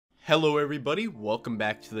Hello everybody, welcome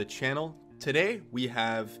back to the channel. Today we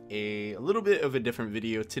have a little bit of a different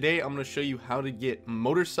video. Today I'm going to show you how to get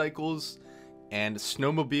motorcycles and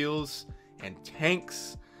snowmobiles and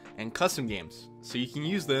tanks and custom games so you can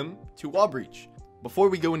use them to wall breach. Before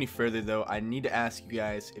we go any further though, I need to ask you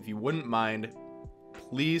guys if you wouldn't mind,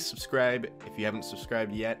 please subscribe if you haven't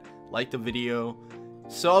subscribed yet, like the video.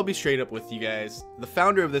 So I'll be straight up with you guys. The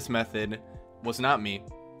founder of this method was not me.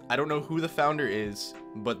 I don't know who the founder is,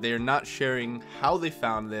 but they're not sharing how they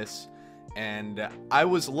found this, and I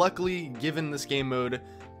was luckily given this game mode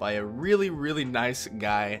by a really nice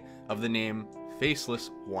guy of the name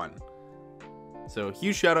Faceless1. So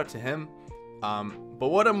huge shout out to him. But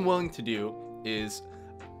what I'm willing to do is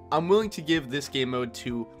I'm willing to give this game mode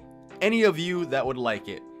to any of you that would like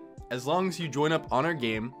it. As long as you join up on our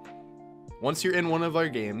game, once you're in one of our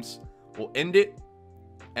games, we'll end it.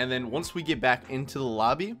 And then once we get back into the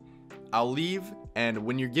lobby, I'll leave, and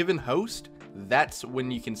when you're given host, that's when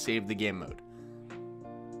you can save the game mode.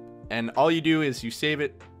 And all you do is you save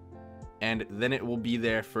it, and then it will be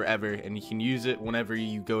there forever, and you can use it whenever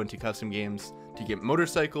you go into custom games to get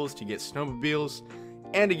motorcycles, to get snowmobiles,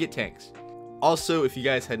 and to get tanks. Also, if you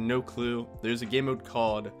guys had no clue, there's a game mode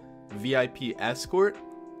called VIP Escort,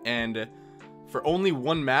 and for only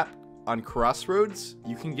one map on Crossroads,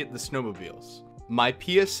 you can get the snowmobiles. My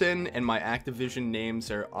PSN and my Activison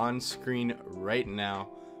names are on screen right now.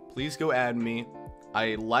 Please go add me.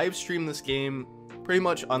 I live stream this game pretty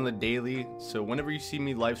much on the daily, so whenever you see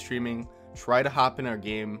me live streaming, try to hop in our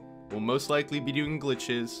game. We'll most likely be doing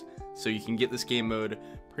glitches, so you can get this game mode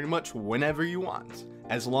pretty much whenever you want,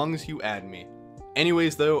 as long as you add me.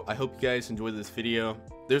 Anyways though, I hope you guys enjoyed this video.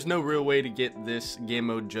 There's no real way to get this game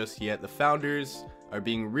mode just yet. The founders are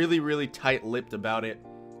being really tight-lipped about it,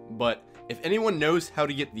 but if anyone knows how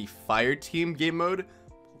to get the Fire Team game mode,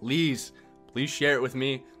 please share it with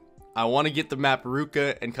me. I want to get the map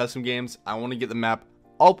Ruka and custom games. I want to get the map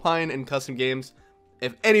Alpine and custom games.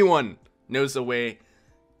 If anyone knows the way,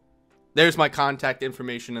 there's my contact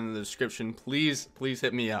information in the description. Please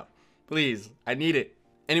hit me up. Please, I need it.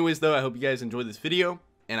 Anyways though, I hope you guys enjoyed this video,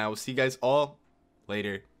 and I will see you guys all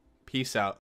later. Peace out.